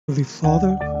the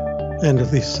Father, and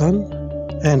of the Son,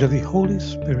 and of the Holy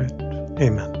Spirit.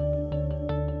 Amen.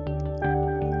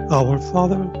 Our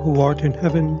Father, who art in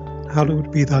heaven,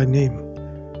 hallowed be thy name.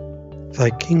 Thy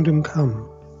kingdom come,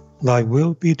 thy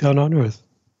will be done on earth,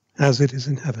 as it is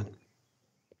in heaven.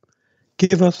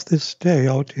 Give us this day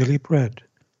our daily bread,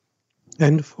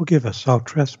 and forgive us our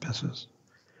trespasses,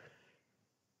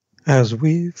 as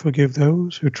we forgive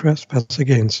those who trespass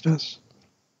against us.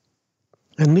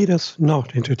 And lead us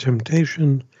not into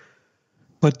temptation,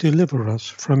 but deliver us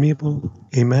from evil.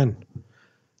 Amen.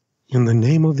 In the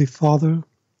name of the Father,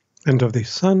 and of the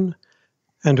Son,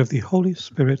 and of the Holy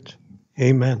Spirit.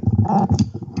 Amen.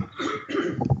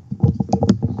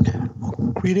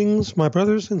 Greetings, my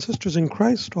brothers and sisters in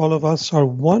Christ. All of us are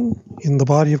one in the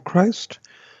body of Christ.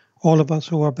 All of us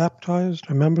who are baptized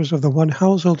are members of the one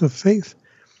household of faith,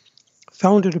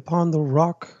 founded upon the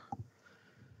rock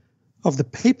of the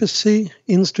papacy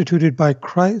instituted by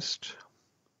Christ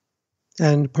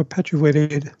and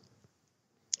perpetuated,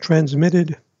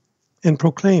 transmitted, and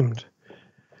proclaimed,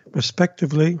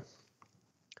 respectively,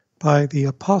 by the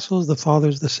apostles, the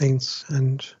fathers, the saints,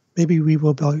 and maybe we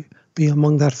will be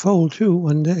among that fold too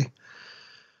one day.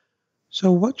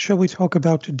 So what shall we talk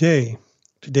about today?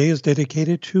 Today is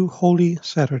dedicated to Holy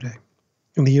Saturday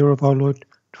in the year of our Lord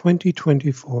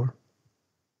 2024.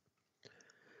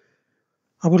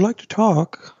 I would like to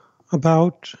talk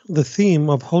about the theme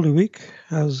of Holy Week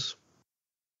as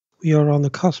we are on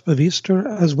the cusp of Easter,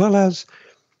 as well as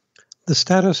the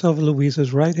status of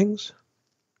Louisa's writings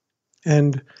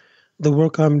and the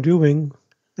work I'm doing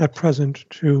at present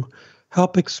to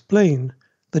help explain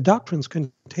the doctrines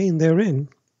contained therein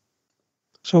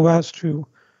so as to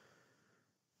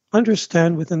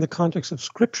understand within the context of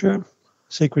Scripture,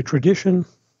 sacred tradition,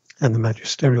 and the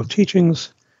magisterial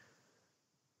teachings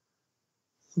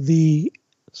the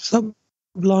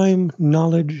sublime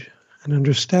knowledge and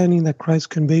understanding that Christ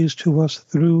conveys to us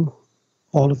through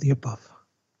all of the above.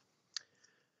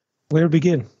 Where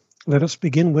begin? Let us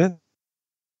begin with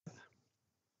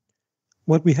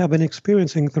what we have been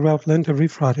experiencing throughout Lent every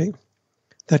Friday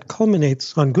that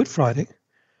culminates on Good Friday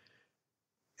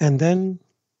and then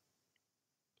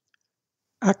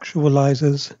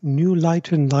actualizes new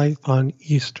light and life on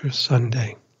Easter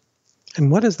Sunday. And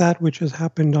what is that which has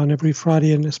happened on every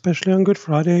Friday, and especially on Good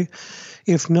Friday,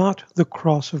 if not the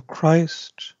cross of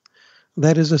Christ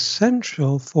that is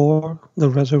essential for the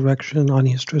resurrection on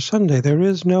Easter Sunday? There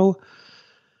is no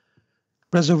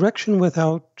resurrection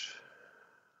without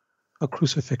a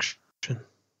crucifixion.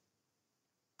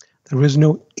 There is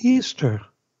no Easter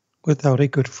without a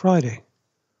Good Friday.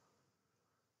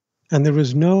 And there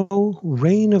is no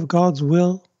reign of God's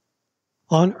will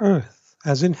on earth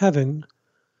as in heaven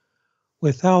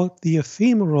without the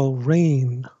ephemeral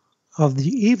reign of the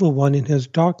evil one in his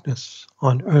darkness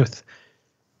on earth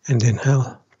and in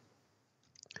hell.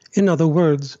 In other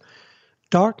words,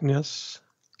 darkness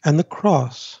and the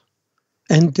cross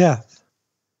and death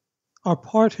are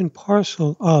part and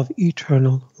parcel of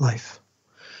eternal life.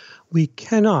 We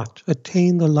cannot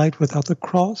attain the light without the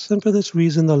cross, and for this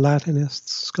reason the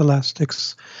Latinists,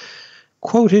 scholastics,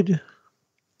 quoted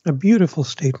a beautiful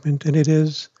statement, and it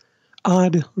is,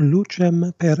 ad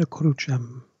lucem per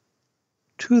crucem,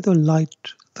 to the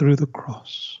light through the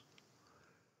cross.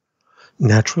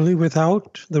 Naturally,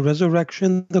 without the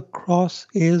resurrection, the cross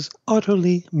is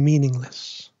utterly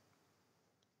meaningless.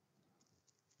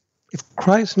 If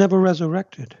Christ never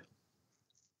resurrected,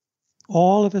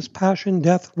 all of his passion,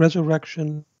 death,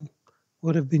 resurrection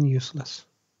would have been useless.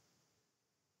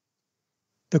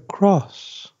 The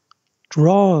cross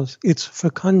draws its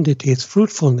fecundity, its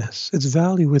fruitfulness, its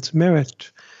value, its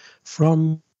merit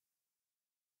from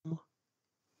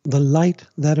the light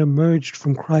that emerged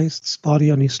from Christ's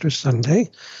body on Easter Sunday,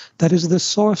 that is the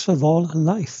source of all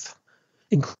life,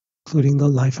 including the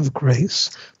life of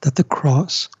grace that the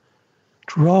cross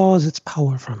draws its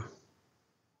power from.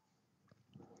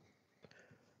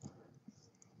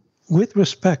 With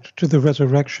respect to the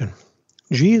resurrection,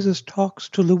 Jesus talks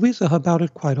to Louisa about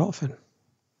it quite often.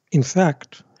 In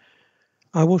fact,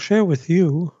 I will share with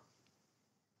you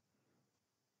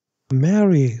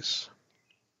Mary's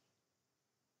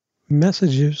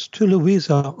messages to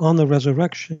Louisa on the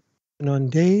resurrection on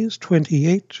days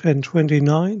 28 and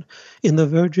 29 in the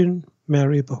Virgin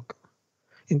Mary book,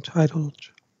 entitled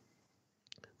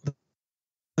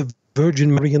The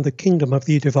Virgin Mary in the Kingdom of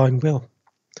the Divine Will.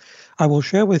 I will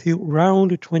share with you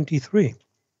round 23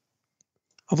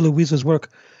 of Louisa's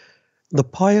work, The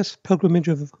Pious Pilgrimage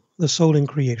of the Soul in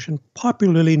Creation,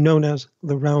 popularly known as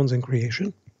the Rounds in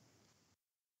Creation.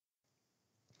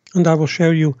 And I will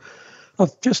share you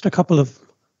of just a couple of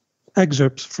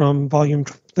excerpts from volume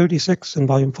 36 and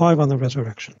volume 5 on the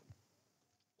resurrection.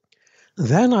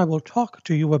 Then I will talk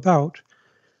to you about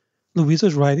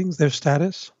Louisa's writings, their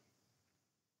status,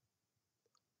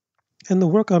 and the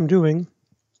work I'm doing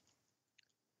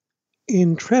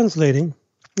in translating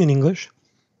in English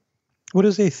what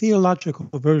is a theological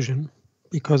version,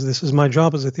 because this is my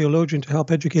job as a theologian to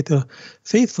help educate the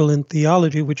faithful in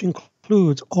theology, which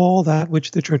includes all that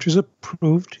which the Church has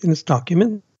approved in its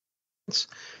documents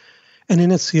and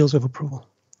in its seals of approval,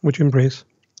 which embrace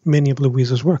many of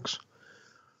Louisa's works.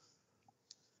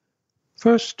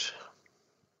 First,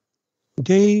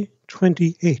 day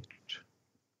 28.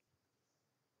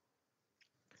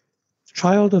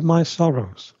 Child of my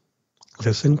sorrows,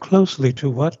 listen closely to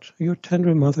what your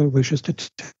tender mother wishes to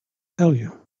tell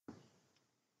you.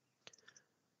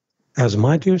 As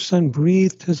my dear son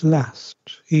breathed his last,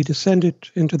 he descended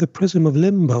into the prison of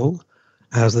limbo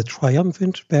as the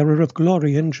triumphant bearer of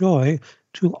glory and joy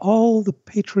to all the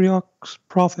patriarchs,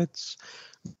 prophets.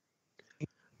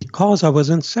 Because I was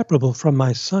inseparable from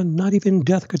my son, not even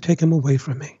death could take him away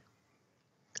from me.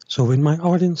 So in my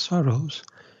ardent sorrows,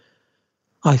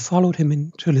 I followed him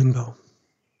into limbo.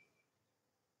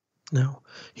 Now,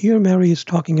 here Mary is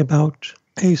talking about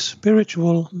a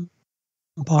spiritual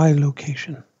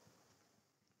bilocation.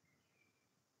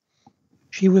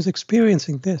 She was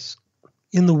experiencing this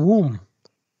in the womb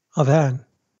of Anne,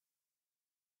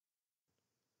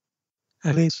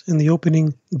 at least in the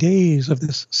opening days of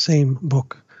this same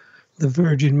book, the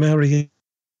Virgin Mary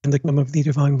in the kingdom of the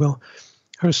divine will.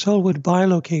 Her soul would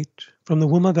bilocate from the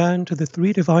womb of Anne to the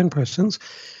three divine persons,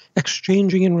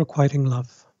 exchanging and requiting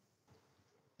love.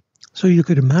 So you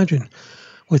could imagine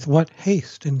with what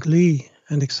haste and glee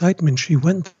and excitement she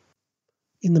went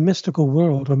in the mystical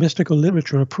world or mystical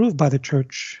literature approved by the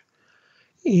Church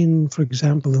in, for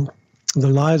example, the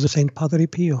lives of Saint Padre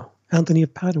Pio, Anthony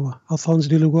of Padua, Alphonse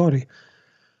de Liguori,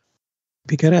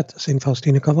 Picaret, Saint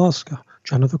Faustina Kowalska,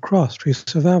 John of the Cross,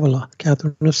 Teresa of Avila,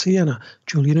 Catherine of Siena,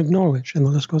 Julian of Norwich, and the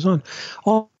list goes on.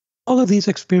 All of these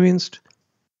experienced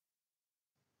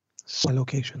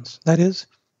locations. That is,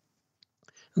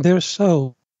 their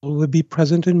soul would be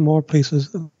present in more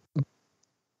places.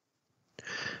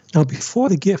 Now, before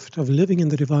the gift of living in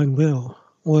the divine will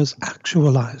was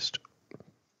actualized,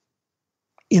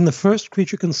 in the first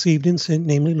creature conceived in sin,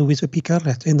 namely Louisa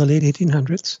Picaret, in the late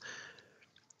 1800s,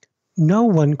 no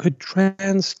one could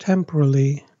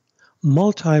trans-temporally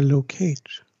multi-locate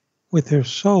with their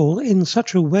soul in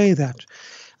such a way that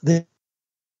they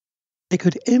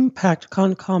could impact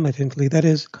concomitantly, that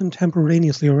is,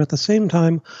 contemporaneously or at the same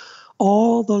time,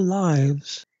 all the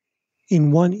lives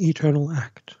in one eternal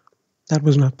act. That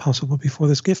was not possible before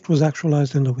this gift was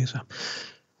actualized in Louisa.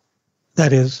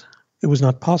 That is, it was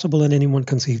not possible in anyone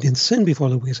conceived in sin before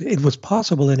Louisa. It was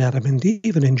possible in Adam and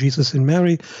Eve and in Jesus and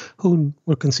Mary, who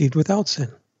were conceived without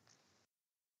sin.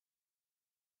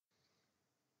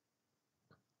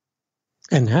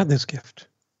 And had this gift.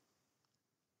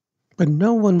 But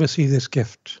no one received this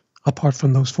gift apart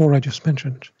from those four I just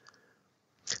mentioned.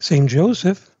 Saint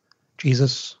Joseph,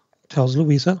 Jesus tells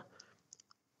Louisa,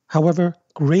 however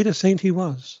great a saint he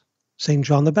was, Saint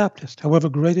John the Baptist, however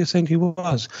great a saint he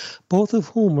was, both of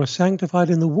whom were sanctified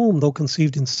in the womb, though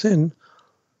conceived in sin,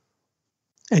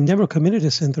 and never committed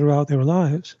a sin throughout their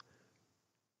lives,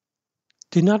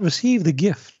 did not receive the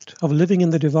gift of living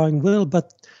in the divine will,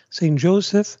 but Saint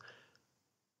Joseph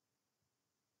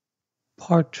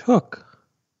partook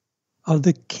of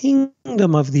the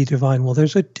kingdom of the divine will.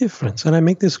 There's a difference, and I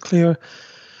make this clear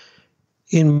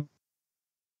in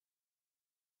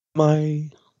my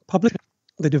public,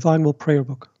 the Divine Will Prayer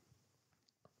Book,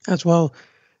 as well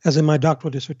as in my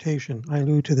doctoral dissertation. I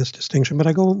allude to this distinction, but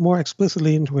I go more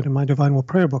explicitly into it in my Divine Will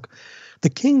Prayer Book. The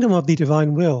kingdom of the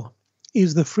divine will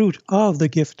is the fruit of the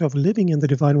gift of living in the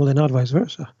divine will and not vice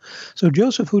versa. So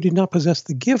Joseph, who did not possess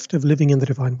the gift of living in the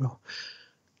divine will,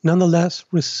 nonetheless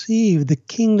received the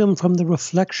kingdom from the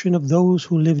reflection of those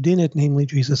who lived in it, namely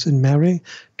Jesus and Mary,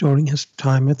 during his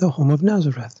time at the home of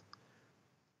Nazareth.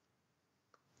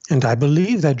 And I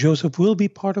believe that Joseph will be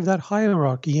part of that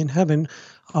hierarchy in heaven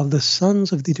of the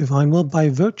sons of the divine will by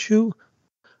virtue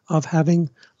of having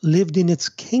lived in its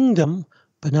kingdom,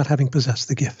 but not having possessed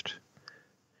the gift.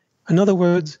 In other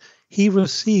words, he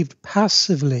received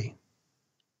passively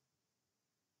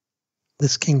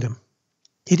this kingdom.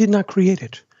 He did not create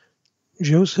it.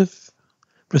 Joseph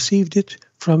received it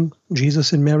from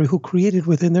Jesus and Mary, who created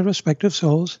within their respective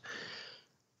souls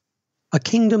a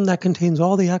kingdom that contains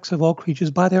all the acts of all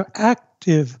creatures by their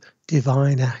active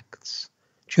divine acts.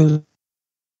 Joseph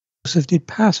did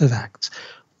passive acts,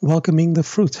 welcoming the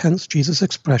fruits, hence Jesus'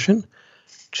 expression,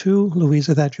 to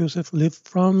Louisa that Joseph lived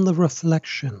from the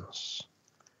reflections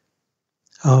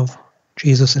of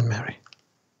Jesus and Mary.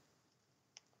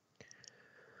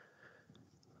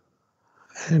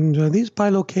 And these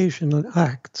bilocational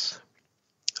acts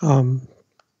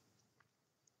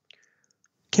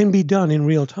can be done in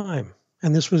real time.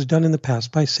 And this was done in the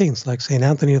past by saints like St.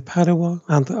 Anthony of Padua,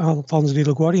 Alfonso de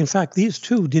Liguori. In fact, these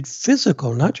two did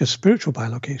physical, not just spiritual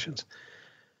bilocations,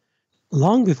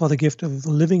 long before the gift of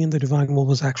living in the divine will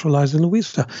was actualized in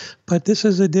Louisa. But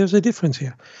there's a difference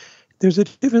here. There's a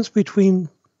difference between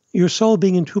your soul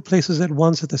being in two places at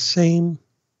once at the same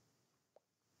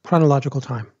chronological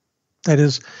time. That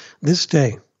is, this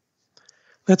day.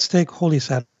 Let's take Holy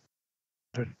Saturday,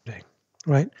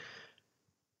 right?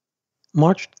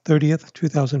 March 30th,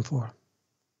 2004.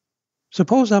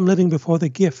 Suppose I'm living before the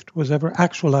gift was ever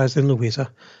actualized in Louisa.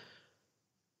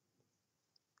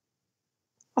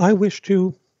 I wish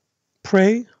to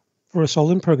pray for a soul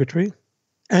in purgatory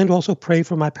and also pray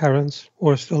for my parents who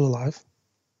are still alive.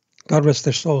 God rest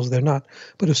their souls, they're not.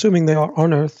 But assuming they are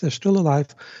on earth, they're still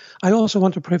alive. I also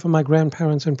want to pray for my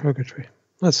grandparents in purgatory.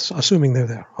 That's assuming they're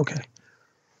there. Okay.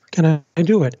 Can I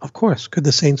do it? Of course. Could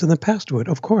the saints in the past do it?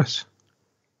 Of course.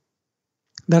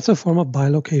 That's a form of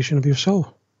bilocation of your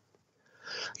soul.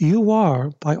 You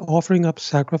are, by offering up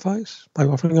sacrifice, by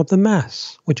offering up the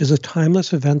Mass, which is a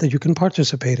timeless event that you can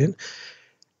participate in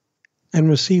and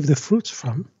receive the fruits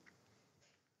from,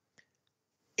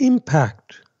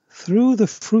 impact through the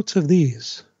fruits of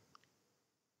these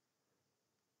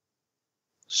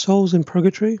souls in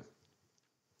purgatory,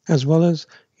 as well as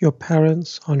your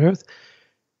parents on earth,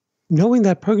 knowing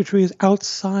that purgatory is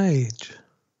outside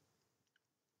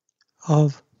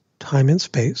of time and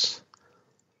space,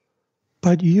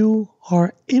 but you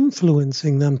are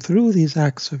influencing them through these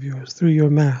acts of yours, through your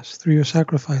Mass, through your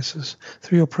sacrifices,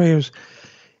 through your prayers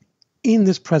in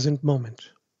this present moment.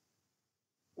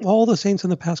 All the saints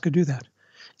in the past could do that.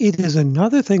 It is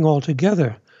another thing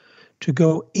altogether to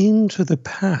go into the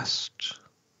past,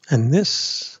 and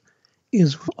this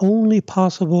is only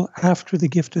possible after the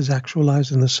gift is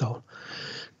actualized in the soul.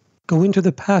 Go into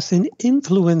the past and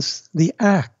influence the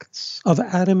acts of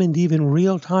Adam and Eve in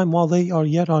real time while they are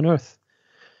yet on earth,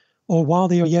 or while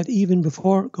they are yet even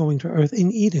before going to earth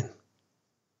in Eden,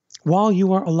 while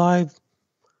you are alive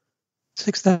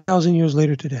 6,000 years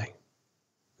later today.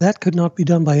 That could not be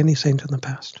done by any saint in the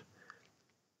past.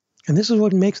 And this is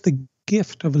what makes the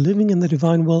gift of living in the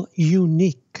divine will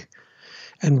unique,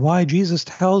 and why Jesus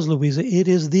tells Louisa it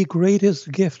is the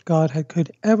greatest gift God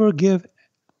could ever give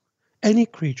any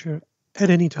creature at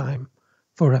any time,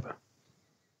 forever.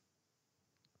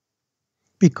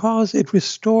 Because it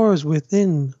restores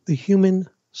within the human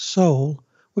soul,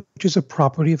 which is a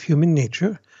property of human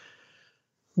nature,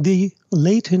 the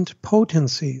latent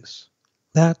potencies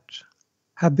that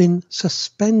have been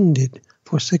suspended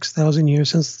for 6,000 years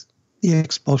since the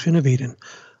expulsion of Eden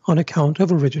on account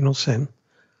of original sin.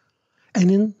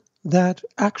 And in that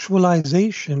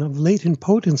actualization of latent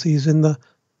potencies in the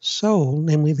soul,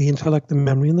 namely the intellect, the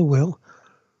memory, and the will,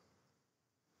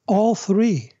 all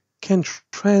three can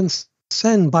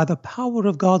transcend by the power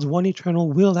of God's one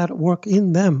eternal will at work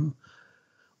in them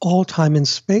all time and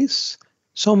space,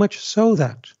 so much so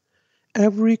that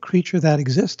every creature that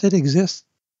existed, exists,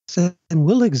 and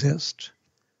will exist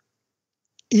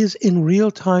is in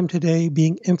real time today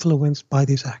being influenced by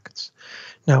these acts.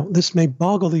 Now, this may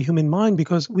boggle the human mind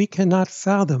because we cannot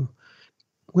fathom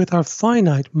with our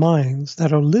finite minds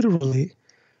that are literally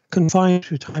confined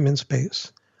to time and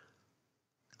space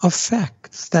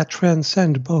effects that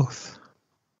transcend both.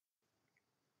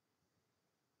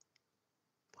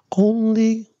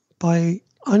 Only by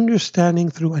understanding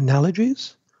through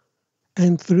analogies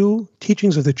and through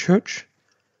teachings of the Church,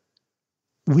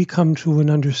 we come to an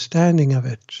understanding of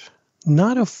it.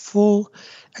 Not a full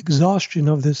exhaustion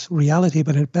of this reality,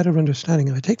 but a better understanding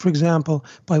of it. Take, for example,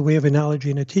 by way of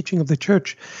analogy, in a teaching of the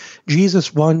Church,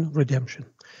 Jesus won redemption.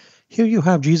 Here you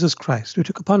have Jesus Christ, who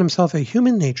took upon himself a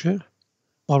human nature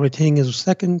while retaining his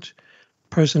second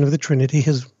person of the Trinity,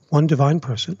 his one divine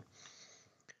person.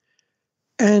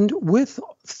 And with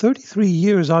 33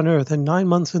 years on earth and 9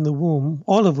 months in the womb,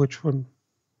 all of which were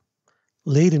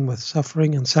laden with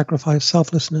suffering and sacrifice,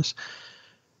 selflessness,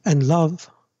 and love,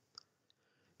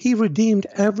 he redeemed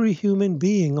every human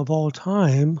being of all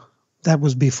time that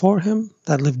was before him,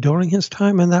 that lived during his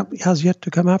time, and that has yet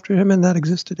to come after him, and that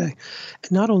exists today.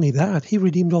 And not only that, he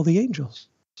redeemed all the angels.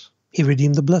 He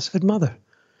redeemed the Blessed Mother.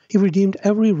 He redeemed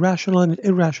every rational and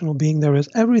irrational being there is.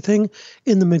 Everything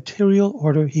in the material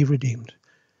order he redeemed.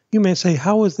 You may say,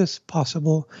 how is this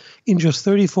possible in just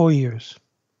 34 years?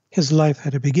 His life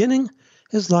had a beginning,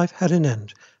 his life had an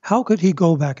end. How could he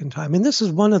go back in time? And this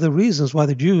is one of the reasons why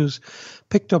the Jews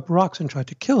picked up rocks and tried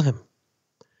to kill him.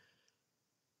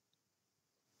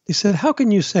 He said, how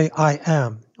can you say, I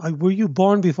am? Were you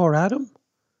born before Adam?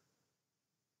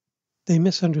 They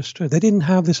misunderstood. They didn't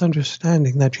have this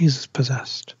understanding that Jesus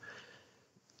possessed.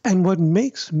 And what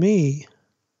makes me,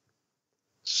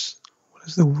 what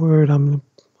is the word?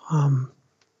 I'm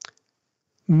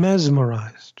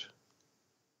mesmerized,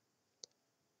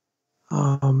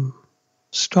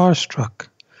 starstruck,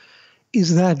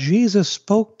 is that Jesus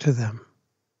spoke to them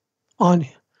on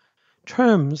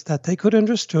terms that they could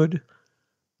understood,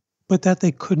 but that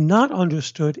they could not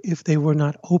understood if they were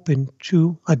not open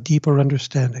to a deeper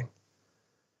understanding.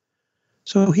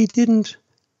 So he didn't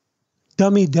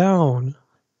dummy down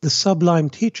the sublime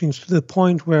teachings to the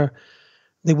point where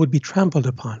they would be trampled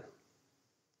upon.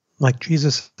 Like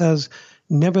Jesus says,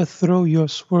 never throw your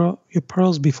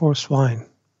pearls before swine.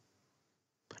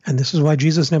 And this is why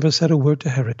Jesus never said a word to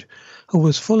Herod, who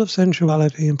was full of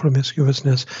sensuality and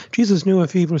promiscuousness. Jesus knew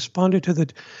if he responded to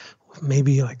the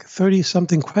maybe like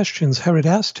 30-something questions Herod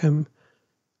asked him,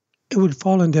 it would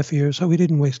fall on deaf ears, so he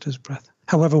didn't waste his breath.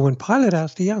 However, when Pilate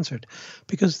asked, he answered,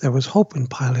 because there was hope in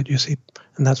Pilate, you see.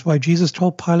 And that's why Jesus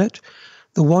told Pilate,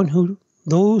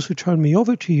 those who turn me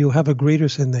over to you have a greater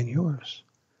sin than yours.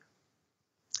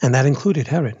 And that included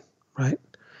Herod, right?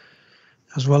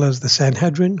 As well as the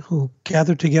Sanhedrin, who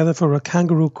gathered together for a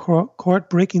kangaroo court,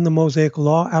 breaking the Mosaic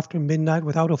law after midnight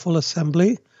without a full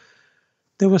assembly.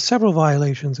 There were several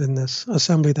violations in this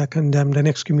assembly that condemned and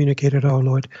excommunicated our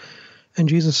Lord. And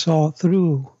Jesus saw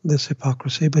through this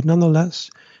hypocrisy, but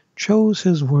nonetheless chose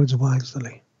his words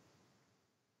wisely.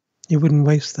 He wouldn't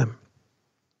waste them.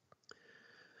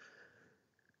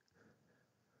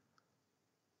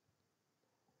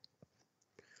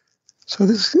 So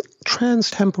this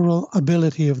trans-temporal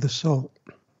ability of the soul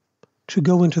to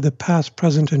go into the past,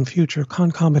 present, and future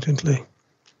concomitantly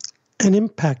and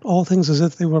impact all things as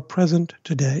if they were present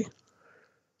today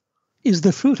is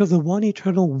the fruit of the one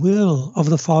eternal will of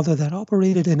the Father that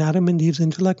operated in Adam and Eve's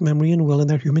intellect, memory, and will in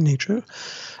their human nature,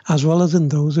 as well as in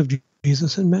those of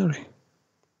Jesus and Mary.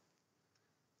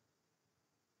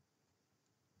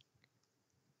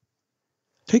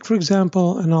 Take, for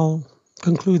example, and I'll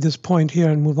conclude this point here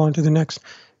and move on to the next,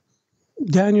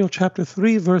 Daniel chapter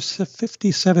 3, verse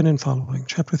 57 and following.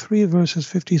 Chapter 3, verses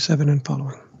 57 and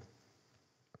following.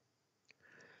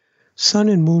 Sun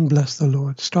and moon bless the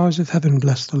Lord. Stars of heaven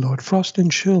bless the Lord. Frost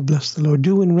and chill bless the Lord.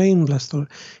 Dew and rain bless the Lord.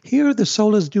 Here the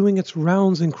soul is doing its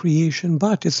rounds in creation,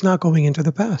 but it's not going into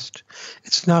the past.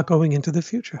 It's not going into the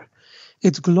future.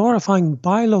 It's glorifying,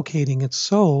 bilocating its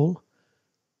soul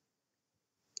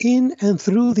in and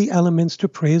through the elements to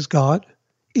praise God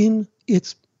in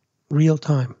its real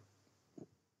time.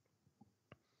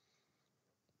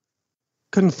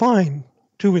 Confined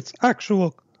to its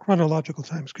actual chronological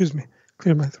time. Excuse me.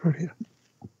 Clear my throat here.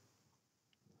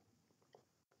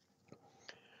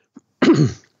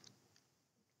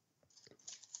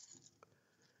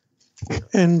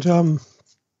 And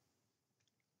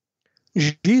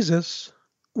Jesus,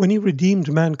 when he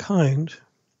redeemed mankind,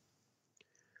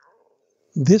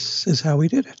 this is how he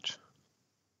did it.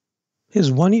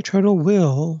 His one eternal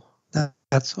will,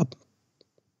 that's a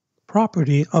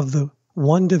property of the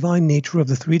one divine nature of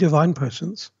the three divine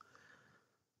persons,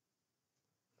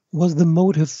 was the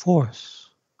motive force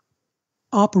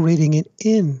operating it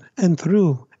in and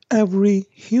through every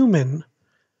human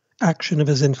action of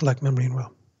his intellect, memory, and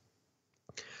will.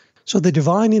 So the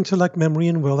divine intellect, memory,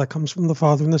 and will that comes from the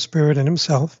Father and the Spirit and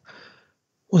himself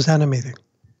was animating,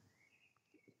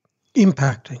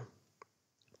 impacting,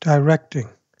 directing,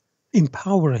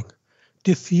 empowering,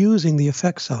 diffusing the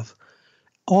effects of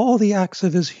all the acts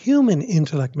of his human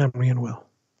intellect, memory, and will.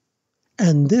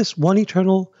 And this one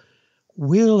eternal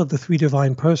will of the three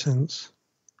divine persons,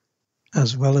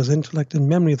 as well as intellect and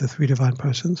memory of the three divine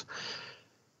persons,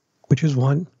 which is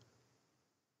one,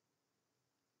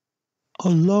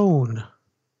 alone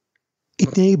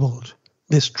enabled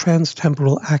this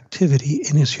trans-temporal activity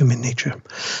in his human nature.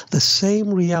 The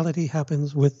same reality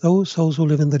happens with those souls who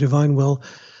live in the divine will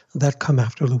that come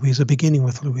after Louisa, beginning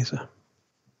with Louisa,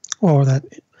 or that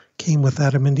came with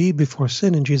Adam and Eve before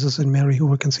sin, and Jesus and Mary, who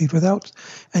were conceived without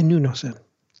and knew no sin.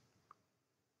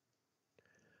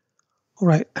 All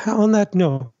right, on that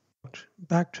note,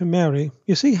 back to Mary.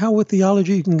 You see how with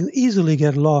theology you can easily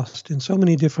get lost in so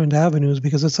many different avenues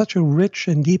because it's such a rich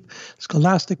and deep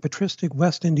scholastic, patristic,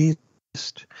 West and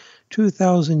East,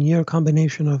 2,000-year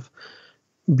combination of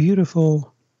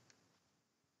beautiful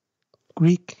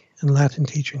Greek and Latin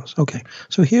teachings. Okay,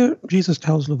 so here Jesus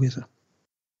tells Louisa.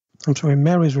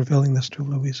 Mary's revealing this to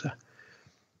Louisa.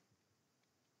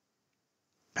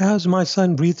 As my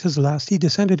son breathed his last, he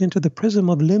descended into the prison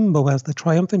of limbo as the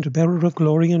triumphant bearer of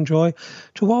glory and joy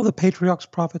to all the patriarchs,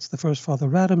 prophets, the first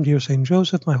Father Adam, dear Saint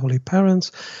Joseph, my holy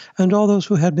parents, and all those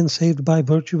who had been saved by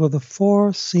virtue of the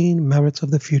foreseen merits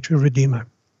of the future Redeemer.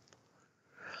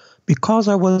 Because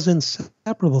I was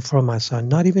inseparable from my son,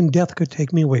 not even death could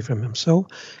take me away from him. So,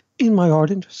 in my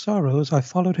ardent sorrows, I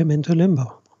followed him into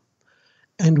limbo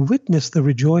and witnessed the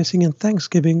rejoicing and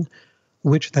thanksgiving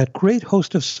which that great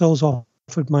host of souls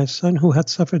offered my son who had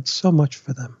suffered so much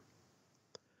for them.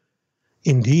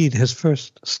 Indeed, his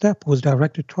first step was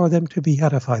directed toward them to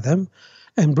beatify them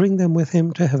and bring them with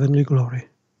him to heavenly glory.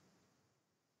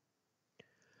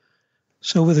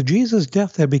 So with Jesus'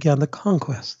 death there began the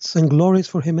conquests and glories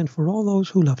for him and for all those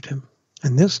who loved him.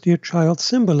 And this dear child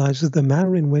symbolizes the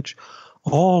manner in which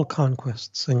all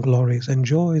conquests and glories and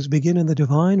joys begin in the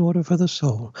divine order for the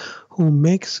soul, who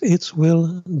makes its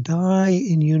will die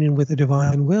in union with the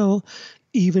divine will,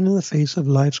 even in the face of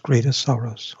life's greatest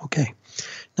sorrows. Okay,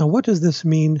 now what does this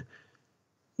mean?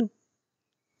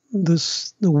 The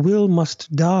will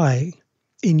must die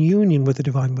in union with the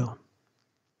divine will,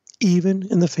 even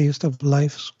in the face of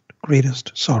life's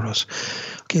greatest sorrows.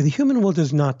 Okay, the human will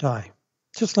does not die.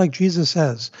 Just like Jesus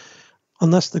says,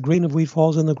 unless the grain of wheat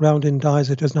falls in the ground and dies,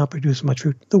 it does not produce much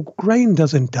fruit. The grain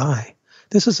doesn't die.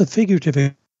 This is a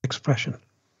figurative expression.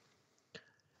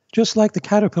 Just like the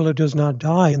caterpillar does not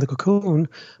die in the cocoon,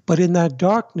 but in that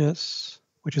darkness,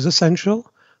 which is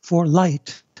essential for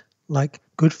light, like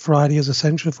Good Friday is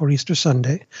essential for Easter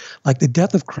Sunday, like the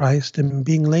death of Christ and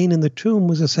being laid in the tomb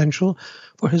was essential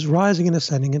for his rising and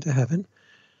ascending into heaven,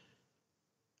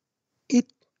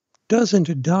 it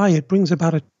doesn't die. It brings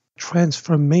about a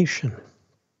transformation.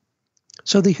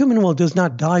 So the human will does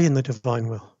not die in the divine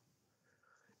will.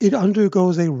 It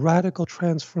undergoes a radical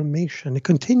transformation. It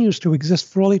continues to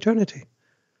exist for all eternity.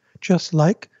 Just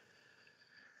like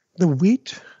the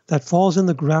wheat that falls in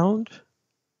the ground,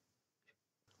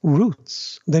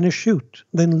 roots, then a shoot,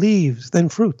 then leaves, then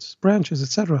fruits, branches,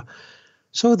 etc.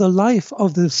 So the life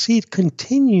of the seed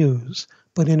continues,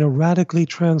 but in a radically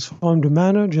transformed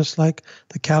manner, just like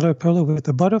the caterpillar with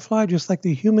the butterfly, just like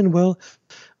the human will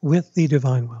with the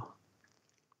divine will.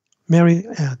 Mary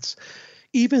adds,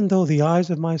 even though the eyes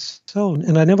of my soul,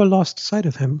 and I never lost sight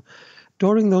of him,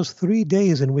 during those 3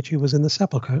 days in which he was in the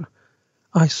sepulchre,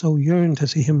 I so yearned to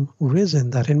see him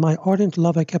risen that in my ardent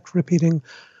love I kept repeating,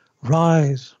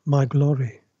 rise, my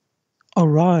glory,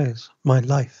 arise, my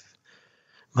life.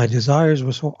 My desires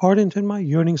were so ardent and my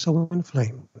yearning so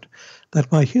inflamed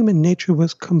that my human nature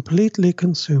was completely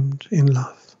consumed in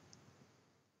love.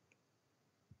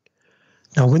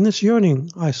 Now, in this yearning,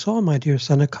 I saw my dear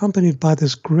son accompanied by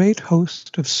this great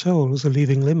host of souls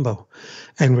leaving limbo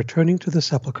and returning to the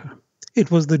sepulchre.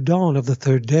 It was the dawn of the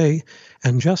 3rd day,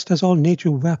 and just as all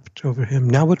nature wept over him,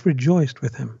 now it rejoiced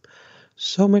with him,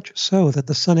 so much so that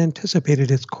the sun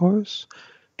anticipated its course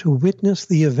to witness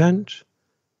the event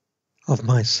of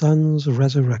my son's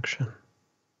resurrection.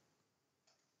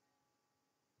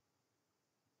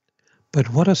 But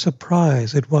what a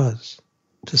surprise it was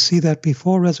to see that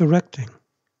before resurrecting,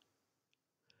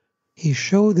 he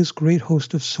showed this great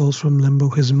host of souls from limbo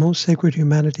his most sacred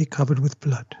humanity covered with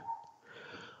blood,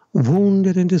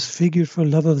 wounded and disfigured for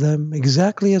love of them,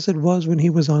 exactly as it was when he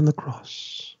was on the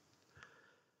cross.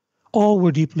 All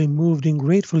were deeply moved and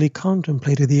gratefully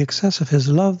contemplated the excess of his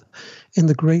love in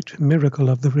the great miracle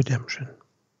of the redemption.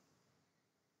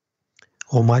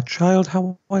 O my child,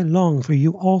 how I long for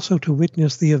you also to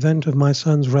witness the event of my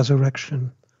son's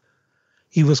resurrection.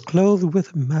 He was clothed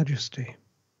with majesty,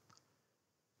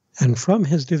 and from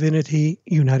his divinity,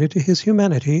 united to his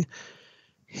humanity,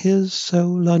 his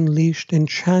soul unleashed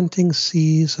enchanting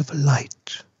seas of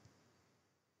light,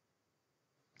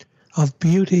 of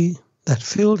beauty that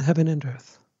filled heaven and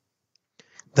earth.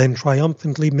 Then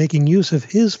triumphantly making use of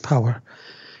his power,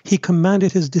 he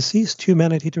commanded his deceased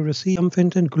humanity to receive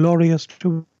triumphant and glorious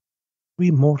to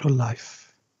immortal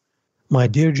life. My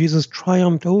dear Jesus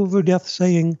triumphed over death,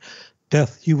 saying,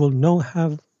 death, you will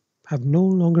have no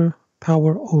longer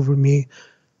power over me.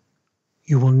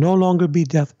 You will no longer be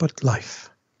death, but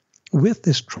life. With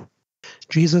this truth,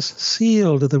 Jesus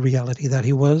sealed the reality that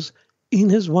he was, in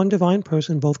his one divine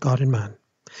person, both God and man.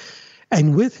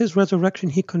 And with his resurrection,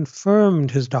 he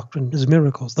confirmed his doctrine, his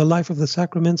miracles, the life of the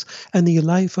sacraments, and the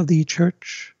life of the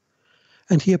church.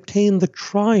 And he obtained the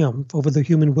triumph over the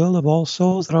human will of all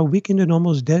souls that are weakened and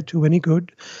almost dead to any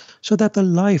good, so that the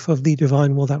life of the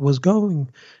divine will that was going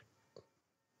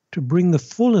to bring the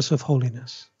fullness of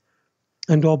holiness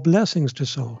and all blessings to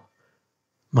soul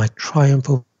might triumph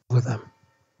over them.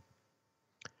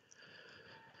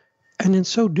 And in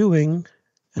so doing,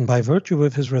 and by virtue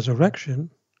of his resurrection,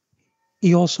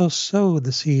 He also sowed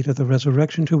the seed of the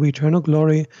resurrection to eternal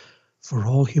glory for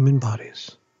all human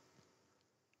bodies.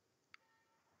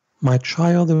 My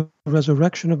child, the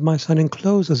resurrection of my Son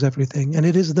encloses everything, and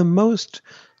it is the most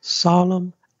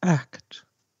solemn act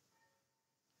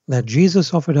that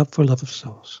Jesus offered up for love of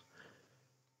souls.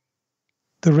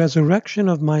 The resurrection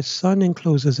of my Son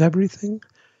encloses everything,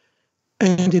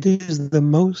 and it is the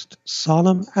most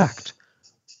solemn act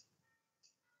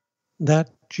that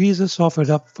Jesus offered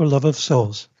up for love of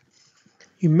souls.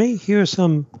 You may hear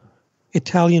some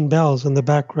Italian bells in the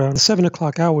background. 7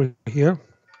 o'clock hour here.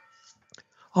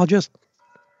 I'll just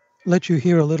let you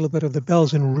hear a little bit of the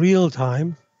bells in real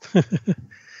time.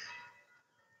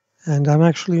 And I'm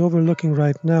actually overlooking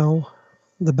right now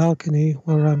the balcony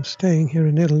where I'm staying here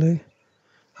in Italy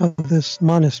of this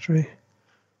monastery.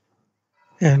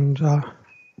 And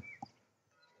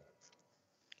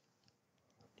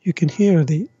you can hear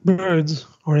the birds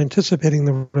are anticipating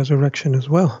the resurrection as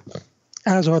well,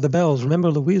 as are the bells. Remember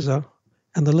Louisa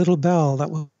and the little bell that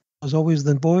was always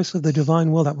the voice of the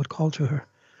divine will that would call to her.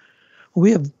 Well,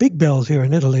 we have big bells here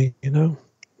in Italy,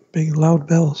 big loud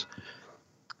bells.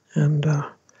 And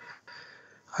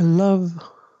I love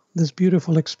this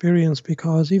beautiful experience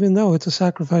because even though it's a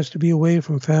sacrifice to be away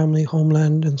from family,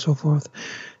 homeland, and so forth,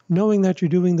 knowing that you're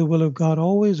doing the will of God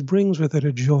always brings with it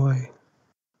a joy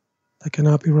that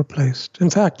cannot be replaced. In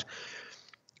fact,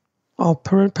 I'll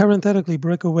parenthetically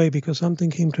break away because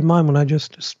something came to mind when I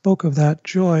just spoke of that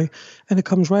joy, and it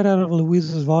comes right out of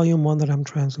Louisa's volume 1 that I'm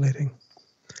translating.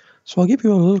 So I'll give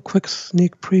you a little quick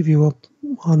sneak preview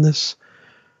on this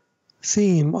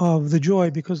theme of the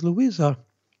joy, because Louisa,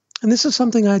 and this is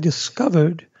something I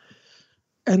discovered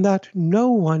and that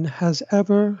no one has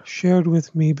ever shared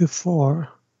with me before,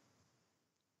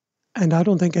 and I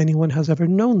don't think anyone has ever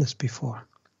known this before.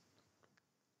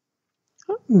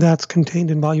 That's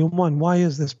contained in volume 1. Why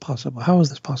is this possible? How is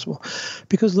this possible?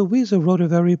 Because Louisa wrote a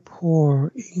very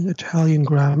poor Italian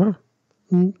grammar.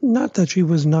 Not that she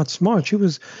was not smart. She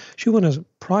won a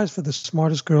prize for the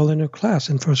smartest girl in her class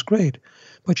in first grade,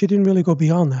 but she didn't really go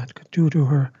beyond that due to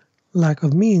her lack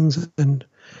of means and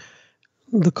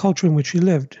the culture in which she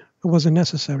lived. It wasn't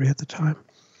necessary at the time.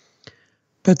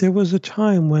 But there was a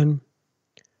time when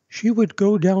she would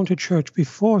go down to church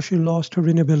before she lost her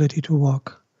inability to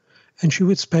walk, and she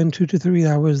would spend 2 to 3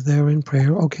 hours there in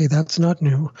prayer. Okay, that's not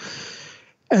new.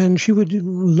 And she would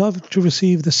love to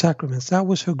receive the sacraments. That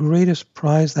was her greatest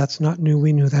prize. That's not new.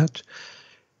 We knew that.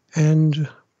 And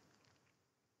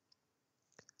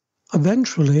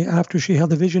eventually, after she had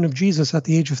the vision of Jesus at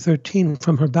the age of 13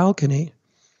 from her balcony,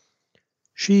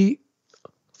 she,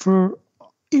 for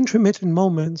intermittent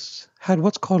moments, had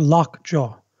what's called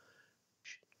lockjaw.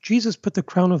 Jesus put the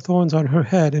crown of thorns on her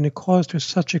head, and it caused her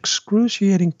such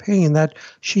excruciating pain that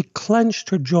she clenched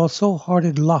her jaw so hard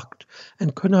it locked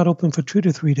and could not open for 2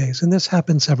 to 3 days. And this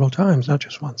happened several times, not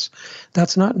just once.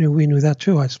 That's not new. We knew that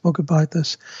too. I spoke about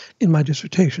this in my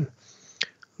dissertation.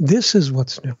 This is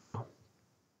what's new.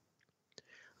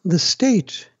 The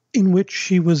state in which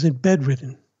she was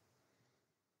bedridden.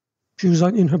 She was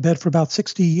in her bed for about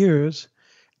 60 years,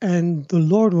 and the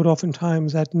Lord would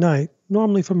oftentimes at night,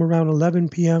 normally from around 11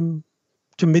 p.m.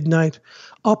 to midnight,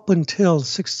 up until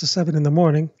 6 to 7 in the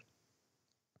morning,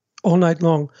 all night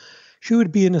long, she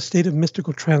would be in a state of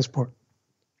mystical transport,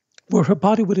 where her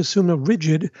body would assume a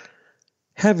rigid,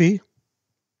 heavy,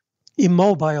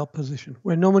 immobile position,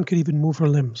 where no one could even move her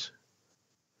limbs.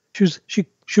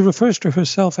 She refers to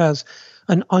herself as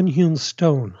an unhewn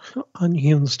stone.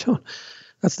 Unhewn stone.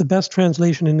 That's the best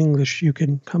translation in English you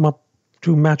can come up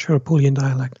to match her Apulian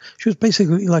dialect. She was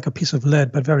basically like a piece of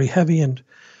lead, but very heavy, and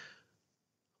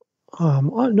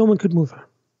no one could move her.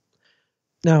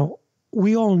 Now,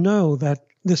 we all know that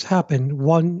this happened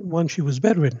when she was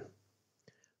bedridden,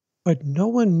 but no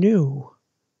one knew,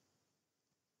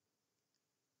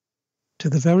 to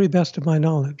the very best of my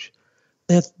knowledge,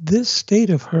 that this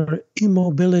state of her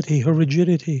immobility, her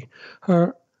rigidity,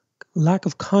 her lack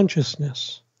of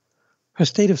consciousness, her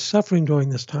state of suffering during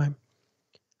this time,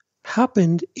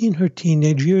 happened in her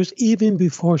teenage years, even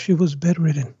before she was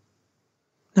bedridden.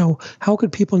 Now, how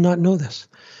could people not know this?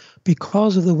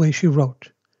 Because of the way she wrote.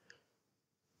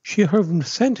 Her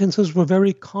sentences were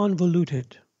very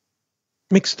convoluted,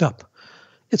 mixed up.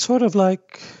 It's sort of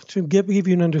like, to give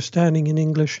you an understanding in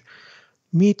English,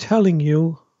 me telling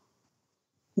you,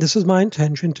 this is my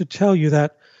intention to tell you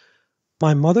that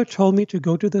my mother told me to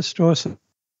go to the store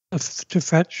to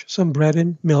fetch some bread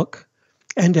and milk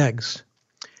and eggs.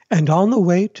 And on the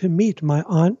way to meet my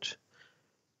aunt,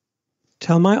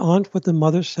 tell my aunt what the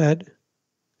mother said,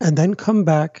 and then come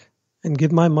back and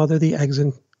give my mother the eggs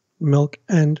and milk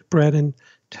and bread and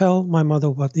tell my mother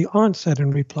what the aunt said in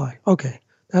reply. Okay,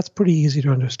 that's pretty easy to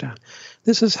understand.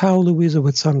 This is how Louisa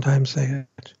would sometimes say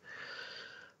it.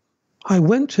 I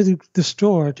went to the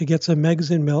store to get some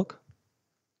eggs and milk,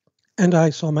 and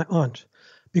I saw my aunt.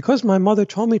 Because my mother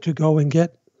told me to go and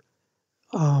get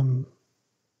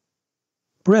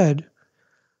bread,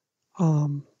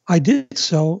 I did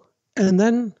so, and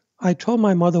then I told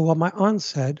my mother what my aunt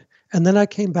said, and then I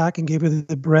came back and gave her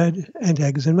the bread and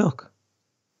eggs and milk.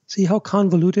 See how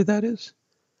convoluted that is?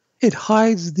 It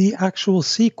hides the actual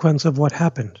sequence of what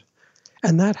happened.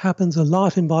 And that happens a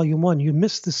lot in Volume 1. You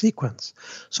miss the sequence.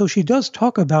 So she does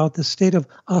talk about the state of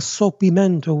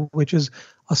assopimento, which is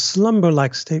a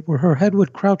slumber-like state where her head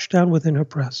would crouch down within her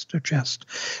chest,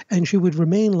 and she would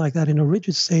remain like that in a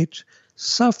rigid state,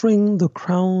 suffering the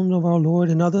crown of our Lord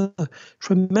and other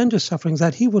tremendous sufferings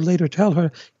that he would later tell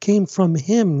her came from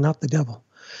him, not the devil.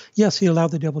 Yes, he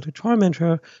allowed the devil to torment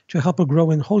her to help her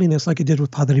grow in holiness like he did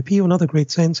with Padre Pio and other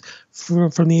great saints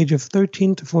from the age of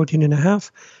 13 to 14 and a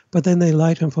half, but then they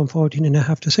lied him from 14 and a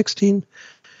half to 16.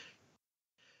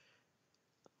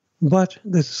 But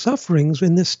the sufferings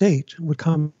in this state would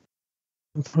come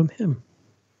from him.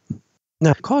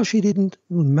 Now, because she didn't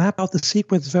map out the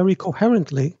sequence very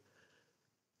coherently,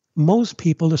 most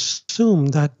people assume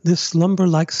that this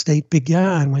slumber-like state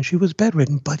began when she was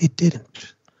bedridden, but it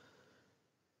didn't.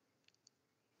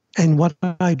 And what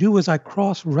I do is I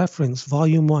cross-reference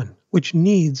Volume 1, which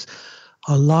needs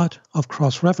a lot of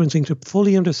cross-referencing to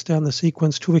fully understand the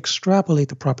sequence, to extrapolate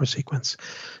the proper sequence.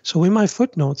 So in my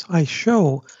footnotes, I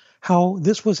show how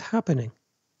this was happening.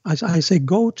 I say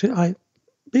I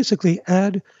basically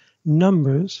add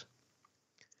numbers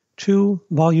to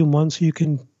Volume 1 so you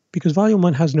can, because Volume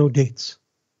 1 has no dates.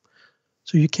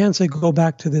 So you can't say go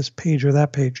back to this page or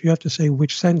that page. You have to say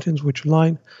which sentence, which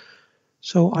line.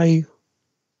 So I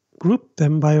group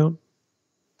them by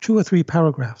 2 or 3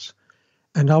 paragraphs.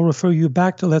 And I'll refer you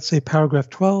back to, let's say, paragraph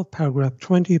 12, paragraph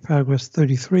 20, paragraph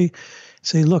 33.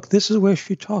 Say, look, this is where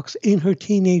she talks in her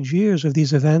teenage years of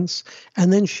these events.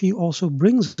 And then she also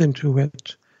brings into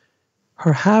it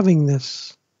her having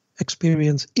this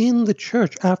experience in the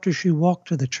church after she walked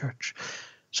to the church.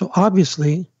 So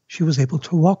obviously, she was able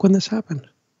to walk when this happened.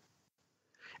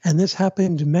 And this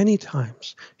happened many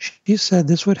times. She said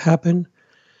this would happen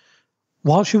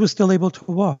while she was still able to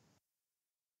walk,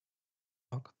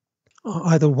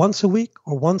 either once a week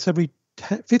or once every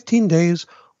 15 days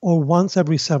or once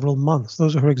every several months.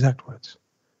 Those are her exact words.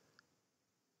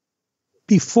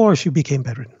 Before she became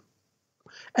bedridden.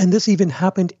 And this even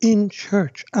happened in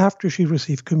church after she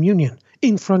received communion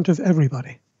in front of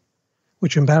everybody,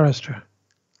 which embarrassed her.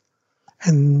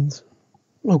 And,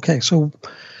 okay, so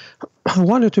I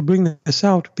wanted to bring this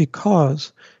out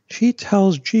because she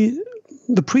tells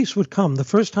the priest would come. The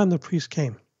first time the priest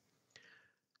came,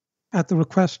 at the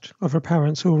request of her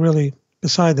parents, who were really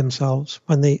beside themselves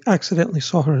when they accidentally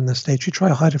saw her in this state. She tried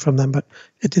to hide it from them, but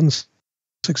it didn't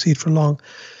succeed for long.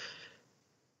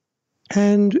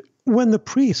 And when the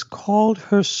priest called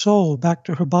her soul back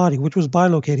to her body, which was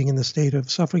bilocating in the state of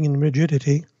suffering and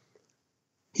rigidity,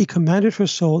 he commanded her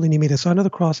soul and he made a sign of the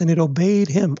cross and it obeyed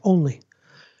him only.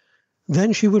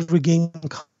 Then she would regain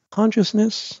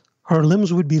consciousness, her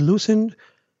limbs would be loosened,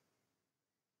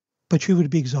 but she would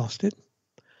be exhausted.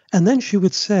 And then she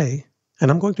would say, and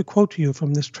I'm going to quote to you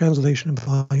from this translation of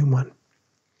Volume 1.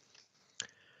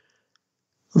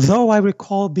 Though I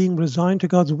recall being resigned to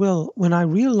God's will, when I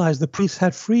realized the priest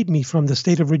had freed me from the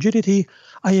state of rigidity,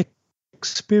 I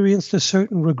experienced a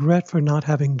certain regret for not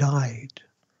having died.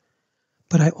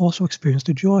 But I also experienced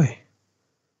a joy.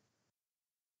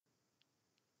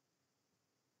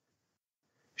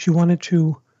 She wanted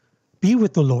to be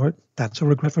with the Lord. That's a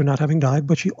regret for not having died.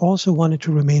 But she also wanted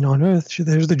to remain on earth.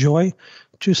 There's the joy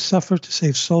to suffer, to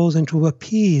save souls, and to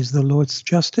appease the Lord's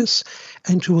justice,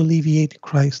 and to alleviate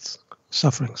Christ's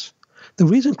sufferings. The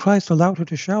reason Christ allowed her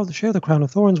to share the crown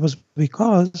of thorns was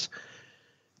because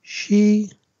she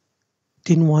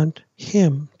didn't want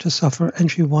him to suffer,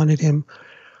 and she wanted him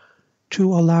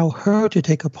to allow her to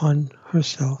take upon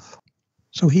herself.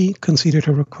 So he conceded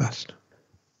her request.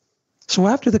 So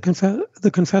after the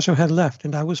confessor had left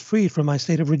and I was freed from my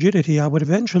state of rigidity, I would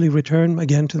eventually return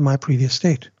again to my previous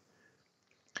state.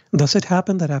 Thus it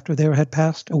happened that after there had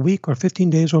passed a week or 15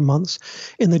 days or months,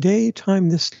 in the daytime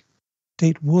this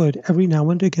state would every now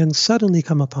and again suddenly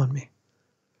come upon me.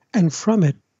 And from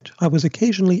it, I was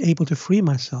occasionally able to free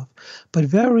myself. But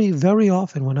very, very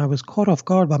often when I was caught off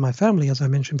guard by my family, as I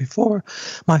mentioned before,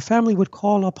 my family would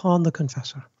call upon the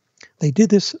confessor. They did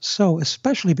this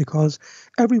especially because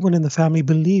everyone in the family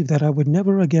believed that I would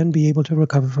never again be able to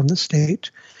recover from the state.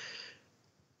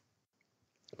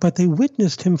 but they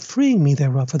witnessed him freeing me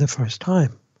thereof for the first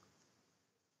time.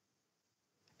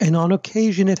 And on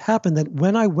occasion it happened that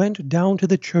when I went down to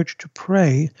the church to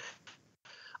pray,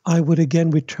 I would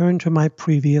again return to my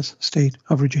previous state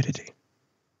of rigidity.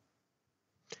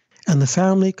 And the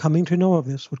family, coming to know of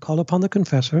this, would call upon the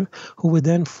confessor, who would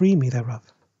then free me thereof.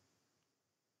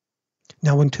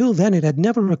 Now, until then, it had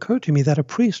never occurred to me that a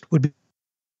priest would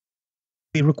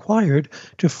be required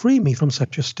to free me from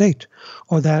such a state,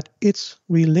 or that its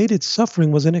related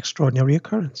suffering was an extraordinary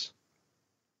occurrence.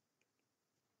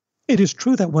 It is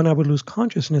true that when I would lose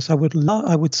consciousness, I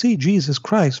would see Jesus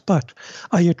Christ, but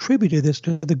I attributed this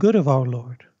to the good of our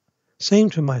Lord, saying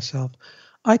to myself,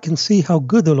 I can see how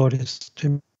good the Lord is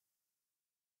to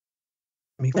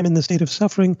me. I'm in the state of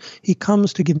suffering. He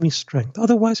comes to give me strength.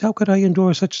 Otherwise, how could I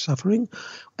endure such suffering?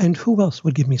 And who else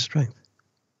would give me strength?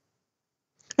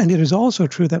 And it is also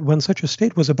true that when such a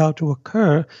state was about to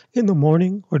occur in the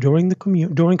morning or during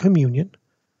communion,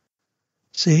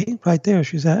 see, right there,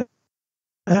 she's at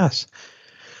Mass,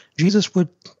 Jesus would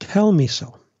tell me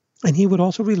so. And he would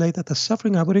also relate that the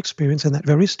suffering I would experience in that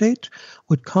very state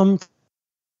would come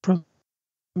from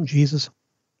Jesus.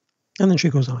 And then she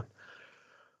goes on.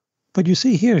 But you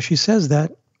see here, she says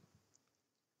that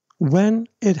when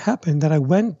it happened that I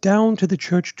went down to the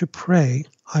church to pray,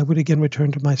 I would again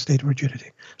return to my state of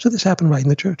rigidity. So this happened right in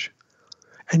the church.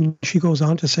 And she goes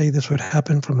on to say this would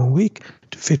happen from a week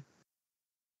to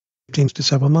 15 to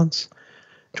several months,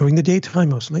 during the daytime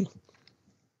mostly.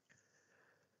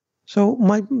 So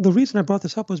the reason I brought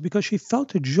this up was because she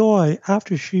felt a joy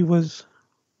after she was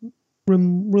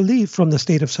relieved from the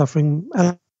state of suffering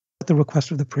at the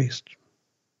request of the priest.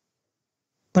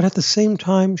 But at the same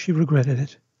time, she regretted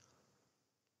it.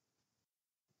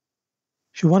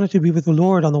 She wanted to be with the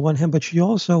Lord on the one hand, but she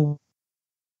also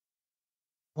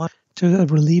wanted to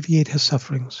alleviate his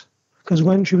sufferings. Because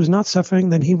when she was not suffering,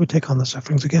 then he would take on the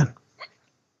sufferings again.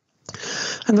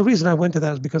 And the reason I went to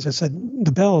that is because I said,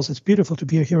 the bells, it's beautiful to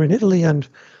be here in Italy, and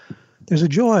there's a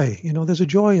joy, there's a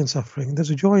joy in suffering, there's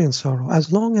a joy in sorrow.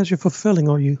 As long as you're fulfilling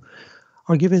or you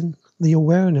are given the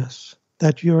awareness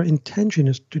that your intention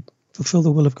is to fulfill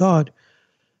the will of God,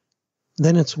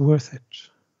 then it's worth it.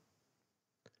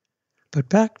 But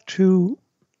back to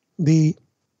the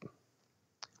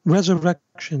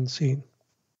resurrection scene.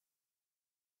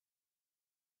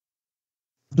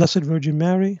 Blessed Virgin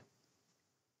Mary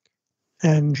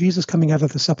and Jesus coming out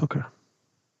of the sepulchre.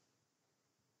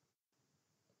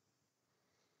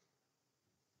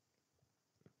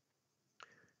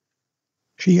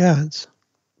 She adds,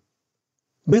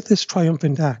 with this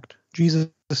triumphant act, Jesus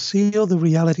sealed the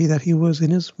reality that he was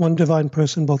in his one divine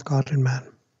person, both God and man.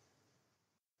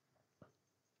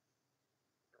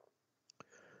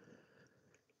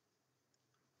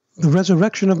 The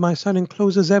resurrection of my Son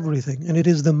encloses everything, and it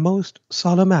is the most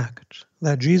solemn act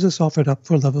that Jesus offered up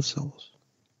for love of souls.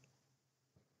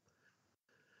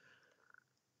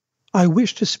 I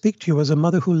wish to speak to you as a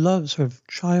mother who loves her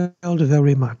child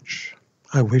very much.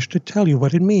 I wish to tell you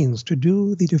what it means to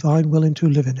do the divine will and to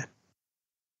live in it.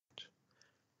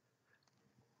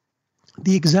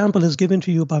 The example is given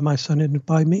to you by my Son and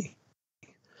by me.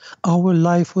 Our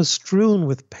life was strewn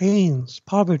with pains,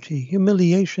 poverty,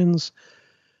 humiliations,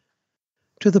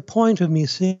 to the point of me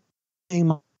seeing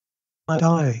my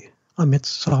die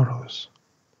amidst sorrows.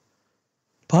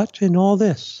 But in all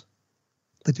this,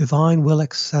 the divine will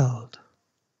excelled.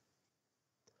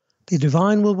 The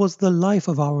divine will was the life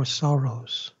of our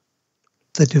sorrows.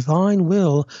 The divine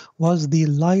will was the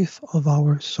life of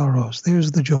our sorrows.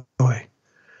 There's the joy,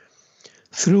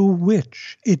 through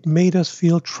which it made us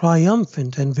feel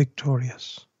triumphant and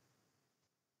victorious.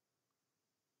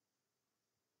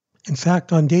 In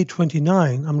fact, on day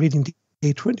 29, I'm reading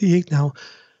day 28 now,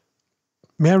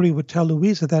 Mary would tell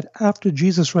Louisa that after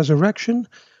Jesus' resurrection,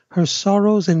 her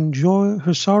sorrows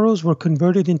were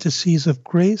converted into seas of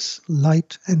grace,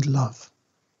 light, and love.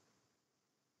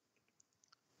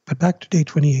 But back to day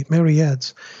 28, Mary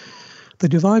adds, the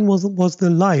divine was the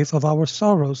life of our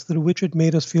sorrows, through which it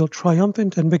made us feel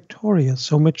triumphant and victorious,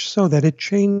 so much so that it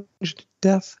changed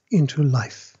death into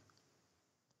life.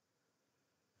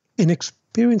 In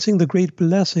experiencing the great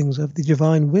blessings of the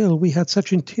divine will, we had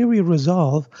such interior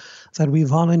resolve that we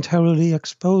voluntarily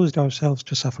exposed ourselves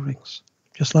to sufferings,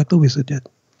 just like Louisa did.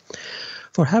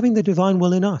 For having the divine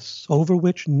will in us, over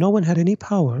which no one had any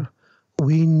power,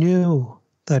 we knew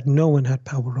that no one had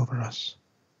power over us.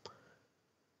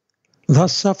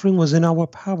 Thus suffering was in our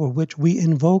power, which we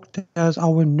invoked as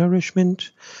our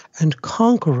nourishment and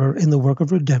conqueror in the work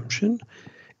of redemption,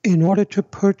 in order to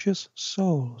purchase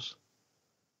souls.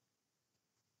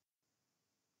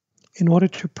 in order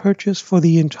to purchase for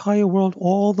the entire world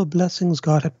all the blessings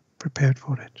God had prepared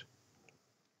for it.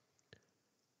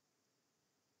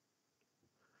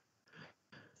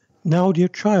 Now, dear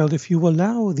child, if you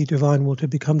allow the divine will to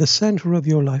become the center of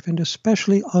your life, and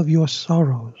especially of your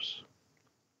sorrows,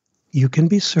 you can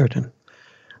be certain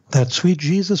that sweet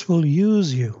Jesus will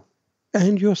use you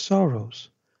and your sorrows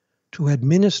to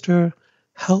administer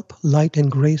help, light,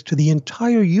 and grace to the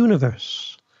entire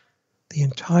universe. The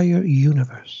entire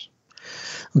universe.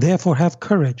 Therefore, have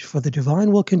courage, for the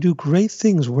divine will can do great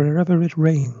things wherever it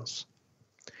reigns.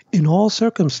 In all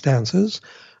circumstances,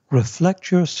 reflect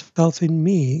yourself in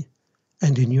me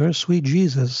and in your sweet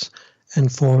Jesus,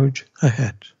 and forge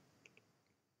ahead.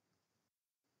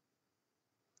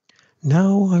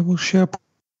 Now I will share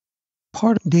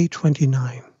part of day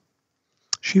 29.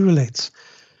 She relates,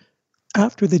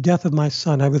 after the death of my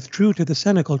son, I withdrew to the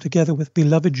cenacle together with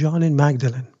beloved John and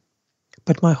Magdalene.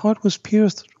 But my heart was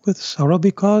pierced with sorrow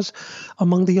because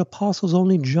among the apostles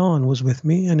only John was with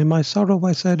me, and in my sorrow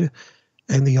I said,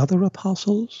 and the other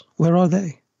apostles, where are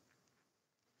they?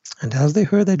 And as they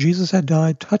heard that Jesus had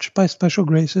died, touched by special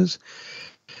graces,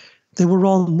 they were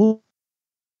all moved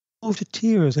to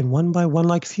tears, and one by one,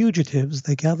 like fugitives,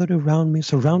 they gathered around me,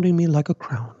 surrounding me like a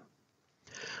crown.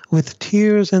 With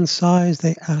tears and sighs,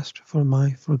 they asked for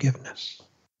my forgiveness.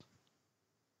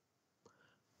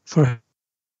 For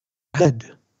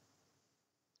dead,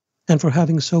 and for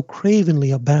having so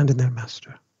cravenly abandoned their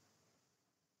master.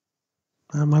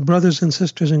 My brothers and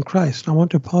sisters in Christ, I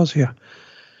want to pause here.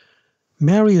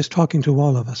 Mary is talking to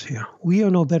all of us here. We are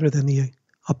no better than the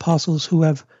apostles who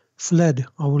have fled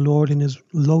our Lord in his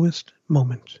lowest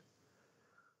moment.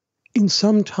 In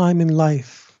some time in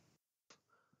life,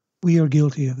 we are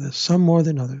guilty of this, some more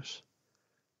than others.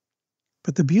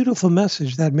 But the beautiful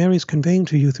message that Mary is conveying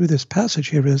to you through this passage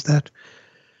here is that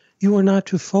you are not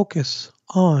to focus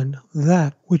on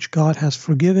that which God has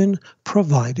forgiven,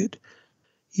 provided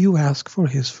you ask for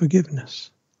his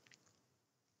forgiveness.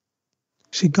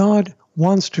 See, God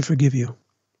wants to forgive you,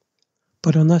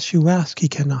 but unless you ask, he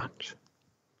cannot.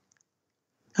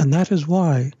 And that is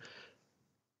why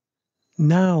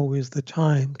now is the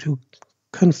time to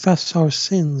confess our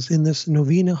sins in this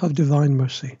novena of divine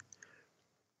mercy.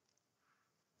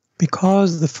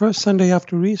 Because the first Sunday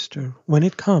after Easter, when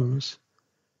it comes,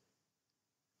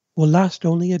 will last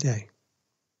only a day.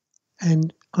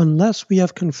 And unless we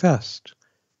have confessed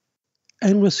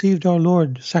and received our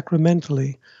Lord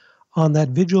sacramentally on that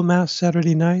Vigil Mass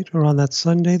Saturday night, or on that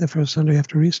Sunday, the first Sunday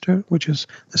after Easter, which is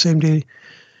the same day,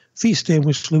 feast day in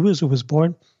which Louisa was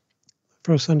born,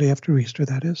 first Sunday after Easter,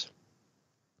 that is,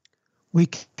 we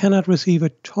cannot receive a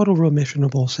total remission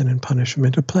of all sin and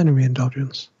punishment, a plenary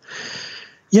indulgence.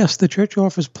 Yes, the Church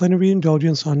offers plenary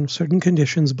indulgence on certain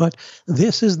conditions, but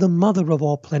this is the mother of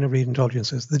all plenary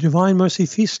indulgences, the Divine Mercy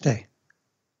Feast Day.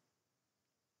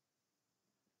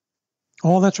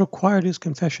 All that's required is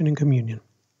confession and communion.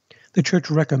 The Church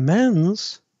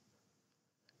recommends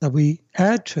that we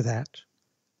add to that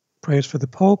prayers for the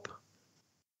Pope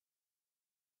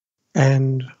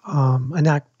and an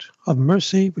act of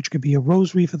mercy, which could be a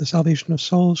rosary for the salvation of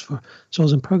souls, for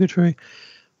souls in purgatory,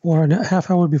 or a half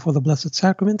hour before the Blessed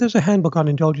Sacrament. There's a handbook on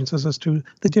indulgences as to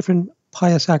the different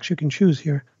pious acts you can choose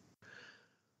here.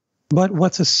 But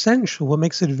what's essential, what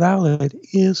makes it valid,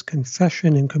 is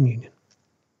confession and communion.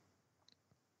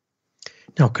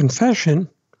 Now, confession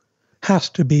has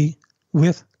to be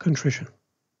with contrition.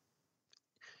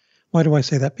 Why do I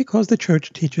say that? Because the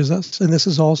Church teaches us, and this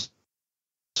is also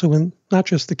in not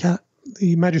just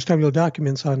the magisterial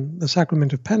documents on the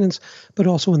sacrament of penance, but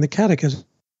also in the Catechism.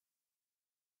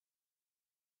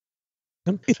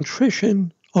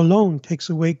 Contrition alone takes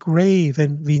away grave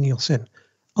and venial sin.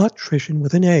 Attrition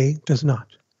with an A does not.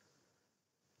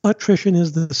 Attrition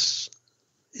is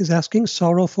asking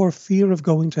sorrow for fear of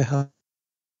going to hell.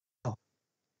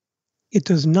 It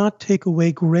does not take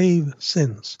away grave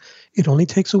sins. It only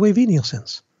takes away venial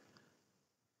sins.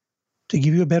 To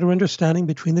give you a better understanding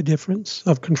between the difference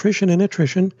of contrition and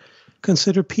attrition,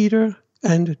 consider Peter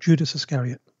and Judas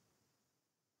Iscariot.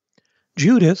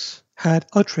 Judas had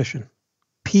attrition.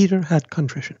 Peter had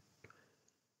contrition.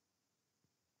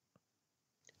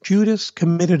 Judas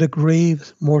committed a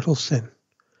grave mortal sin.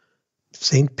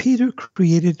 St. Peter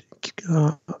committed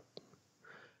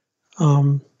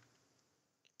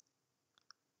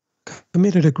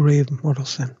a grave mortal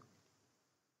sin.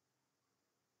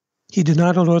 He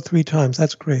denied our Lord 3 times.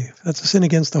 That's grave. That's a sin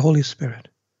against the Holy Spirit.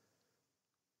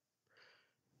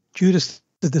 Judas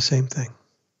did the same thing.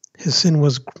 His sin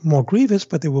was more grievous,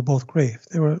 but they were both grave.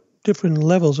 There were different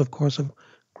levels, of course, of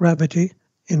gravity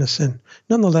in a sin.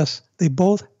 Nonetheless, they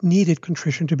both needed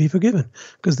contrition to be forgiven,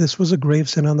 because this was a grave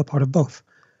sin on the part of both.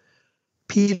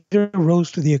 Peter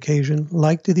rose to the occasion,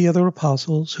 like to the other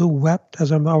apostles, who wept,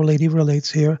 as Our Lady relates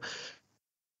here,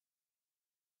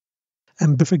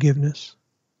 and begged forgiveness.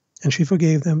 And she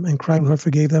forgave them, and Christ her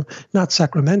forgave them, not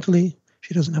sacramentally.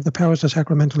 She doesn't have the powers to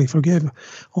sacramentally forgive.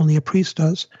 Only a priest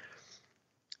does.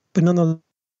 But nonetheless,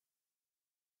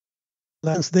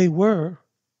 they were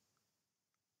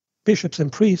bishops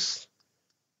and priests.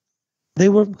 They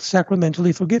were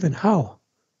sacramentally forgiven. How?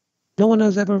 No one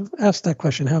has ever asked that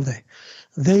question, have they?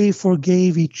 They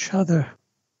forgave each other.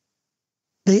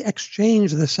 They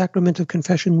exchanged the sacrament of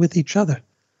confession with each other.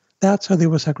 That's how they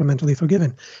were sacramentally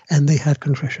forgiven. And they had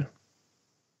contrition.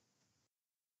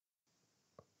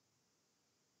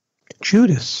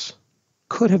 Judas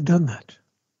could have done that.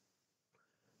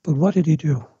 But what did he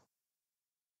do?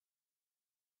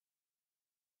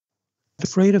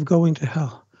 Afraid of going to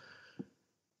hell.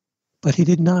 But he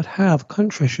did not have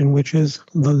contrition, which is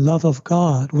the love of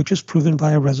God, which is proven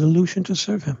by a resolution to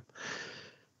serve him.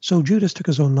 So Judas took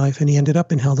his own life, and he ended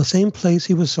up in hell, the same place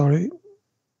he was sorry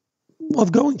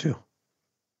of going to.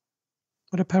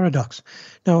 What a paradox.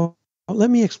 Now, let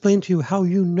me explain to you how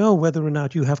you know whether or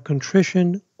not you have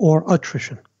contrition or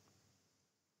attrition.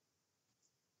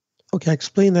 Okay, I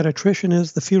explained that attrition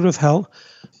is the fear of hell.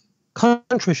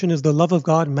 Contrition is the love of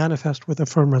God manifest with a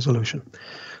firm resolution.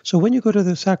 So when you go to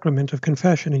the sacrament of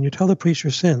confession and you tell the priest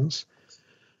your sins,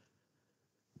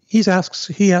 he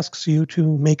asks you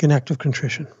to make an act of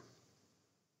contrition.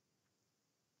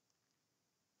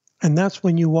 And that's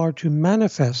when you are to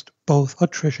manifest both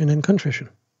attrition and contrition.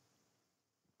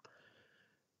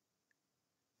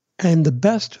 And the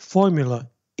best formula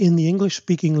in the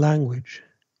English-speaking language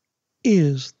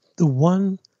is the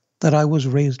one that I was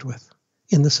raised with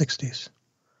in the 60s.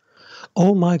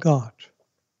 Oh my God,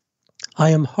 I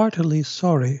am heartily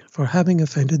sorry for having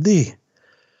offended thee.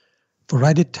 For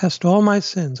I detest all my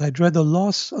sins. I dread the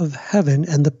loss of heaven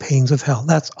and the pains of hell.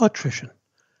 That's attrition.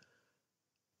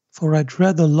 For I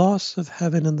dread the loss of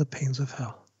heaven and the pains of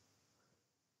hell.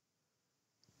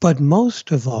 But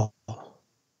most of all,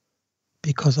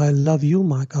 because I love you,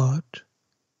 my God,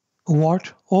 who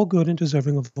art all good and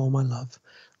deserving of all my love.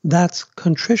 That's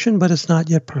contrition, but it's not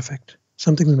yet perfect.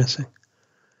 Something's missing.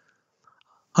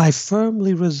 I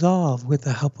firmly resolve with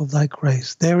the help of thy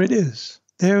grace. There it is.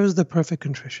 There is the perfect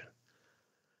contrition.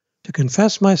 To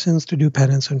confess my sins, to do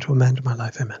penance, and to amend my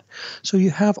life. Amen. So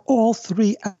you have all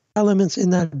three elements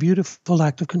in that beautiful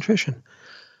act of contrition.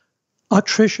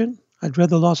 Attrition, I dread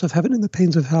the loss of heaven and the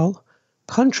pains of hell.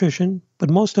 Contrition, but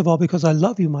most of all because I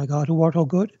love you, my God, who art all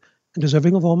good and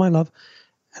deserving of all my love.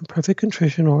 And perfect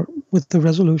contrition, or with the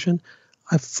resolution,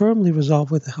 I firmly resolve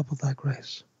with the help of thy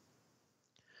grace.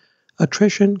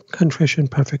 Attrition, contrition,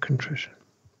 perfect contrition.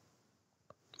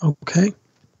 Okay?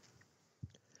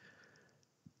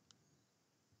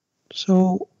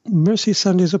 So, Mercy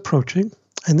Sunday is approaching,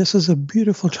 and this is a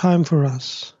beautiful time for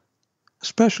us,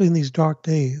 especially in these dark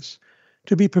days,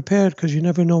 to be prepared, because you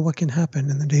never know what can happen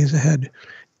in the days ahead.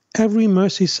 Every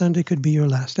Mercy Sunday could be your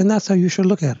last, and that's how you should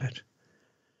look at it.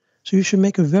 So you should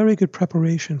make a very good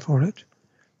preparation for it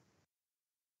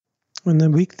in the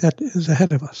week that is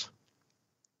ahead of us.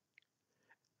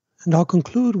 And I'll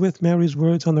conclude with Mary's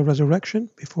words on the resurrection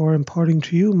before imparting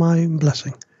to you my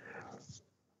blessing.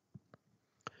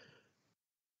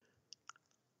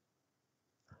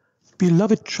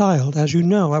 Beloved child, as you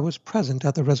know, I was present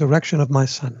at the resurrection of my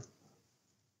son.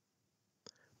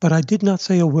 But I did not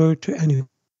say a word to anyone.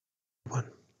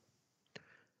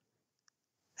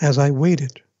 As I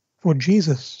waited for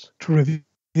Jesus to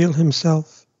reveal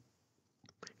himself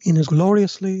in his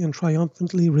gloriously and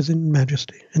triumphantly risen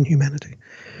majesty and humanity.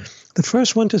 The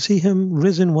first one to see him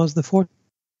risen was the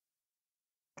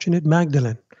fortunate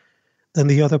Magdalene, then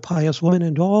the other pious woman,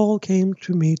 and all came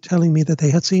to me telling me that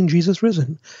they had seen Jesus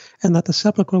risen and that the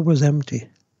sepulchre was empty.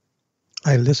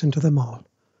 I listened to them all.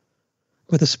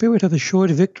 With a spirit of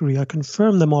assured victory, I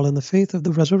confirmed them all in the faith of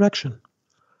the resurrection.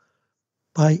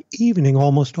 By evening,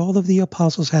 almost all of the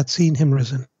apostles had seen him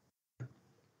risen.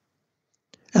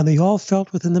 And they all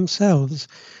felt within themselves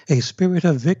a spirit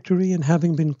of victory in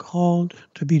having been called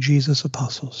to be Jesus'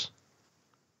 apostles.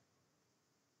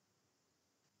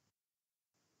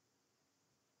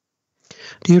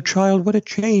 Dear child, what a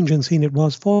change in scene it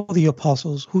was for the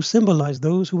apostles, who symbolized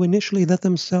those who initially let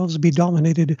themselves be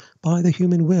dominated by the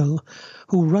human will,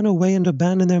 who run away and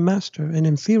abandon their master, and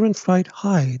in fear and fright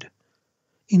hide.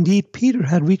 Indeed, Peter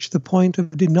had reached the point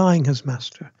of denying his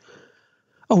master.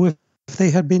 Oh, if they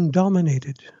had been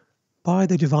dominated by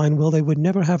the divine will, they would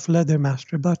never have fled their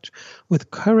master, but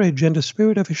with courage and a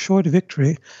spirit of assured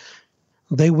victory,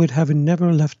 they would have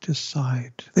never left his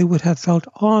side. They would have felt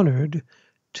honored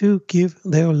to give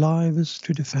their lives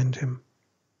to defend him.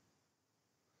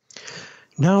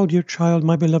 Now, dear child,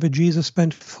 my beloved Jesus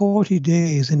spent 40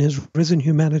 days in his risen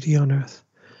humanity on earth.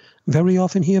 Very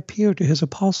often he appeared to his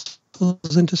apostles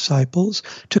and disciples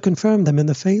to confirm them in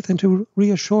the faith and to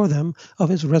reassure them of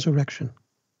his resurrection.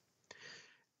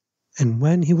 And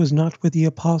when he was not with the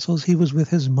apostles, he was with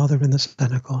his mother in the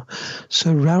cenacle,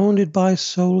 surrounded by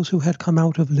souls who had come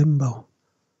out of limbo.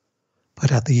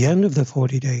 But at the end of the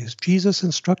 40 days, Jesus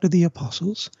instructed the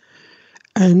apostles,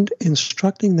 and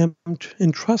entrusting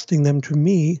them to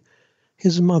me,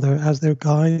 his mother, as their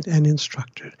guide and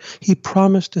instructor. He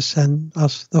promised to send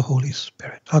us the Holy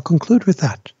Spirit. I'll conclude with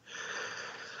that.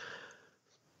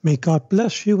 May God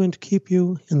bless you and keep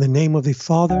you in the name of the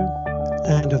Father,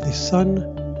 and of the Son,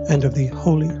 and of the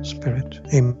Holy Spirit.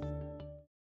 Amen.